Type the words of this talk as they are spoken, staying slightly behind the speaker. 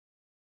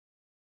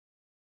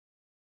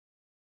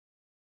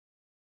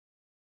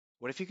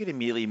What if you could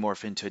immediately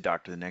morph into a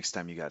doctor the next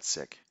time you got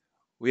sick?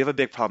 We have a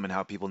big problem in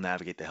how people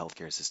navigate the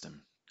healthcare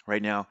system.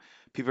 Right now,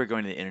 people are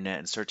going to the internet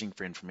and searching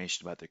for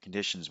information about their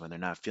conditions when they're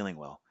not feeling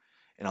well.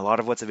 And a lot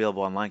of what's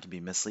available online can be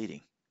misleading.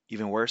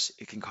 Even worse,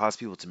 it can cause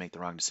people to make the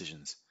wrong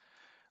decisions.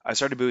 I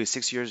started Buoy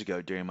 6 years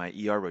ago during my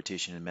ER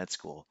rotation in med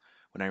school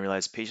when I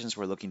realized patients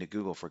were looking to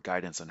Google for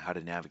guidance on how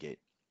to navigate,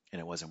 and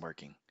it wasn't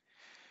working.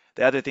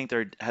 They either think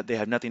they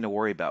have nothing to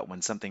worry about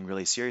when something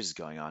really serious is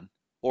going on,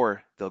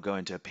 or they'll go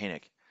into a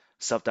panic,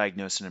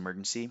 self-diagnose an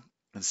emergency,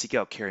 and seek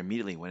out care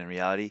immediately when in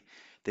reality,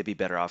 they'd be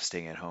better off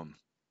staying at home.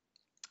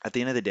 At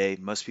the end of the day,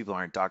 most people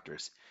aren't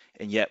doctors,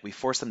 and yet we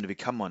force them to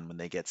become one when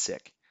they get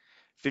sick.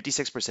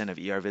 56% of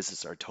ER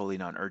visits are totally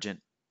non-urgent.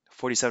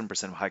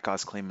 47% of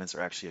high-cost claimants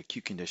are actually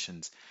acute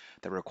conditions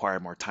that require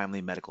more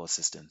timely medical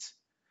assistance.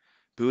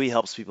 Buoy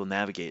helps people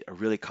navigate a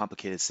really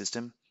complicated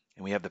system,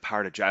 and we have the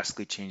power to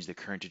drastically change the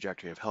current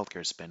trajectory of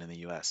healthcare spend in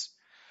the US.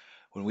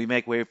 When we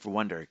make way for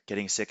wonder,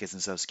 getting sick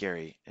isn't so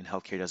scary, and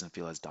healthcare doesn't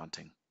feel as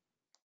daunting.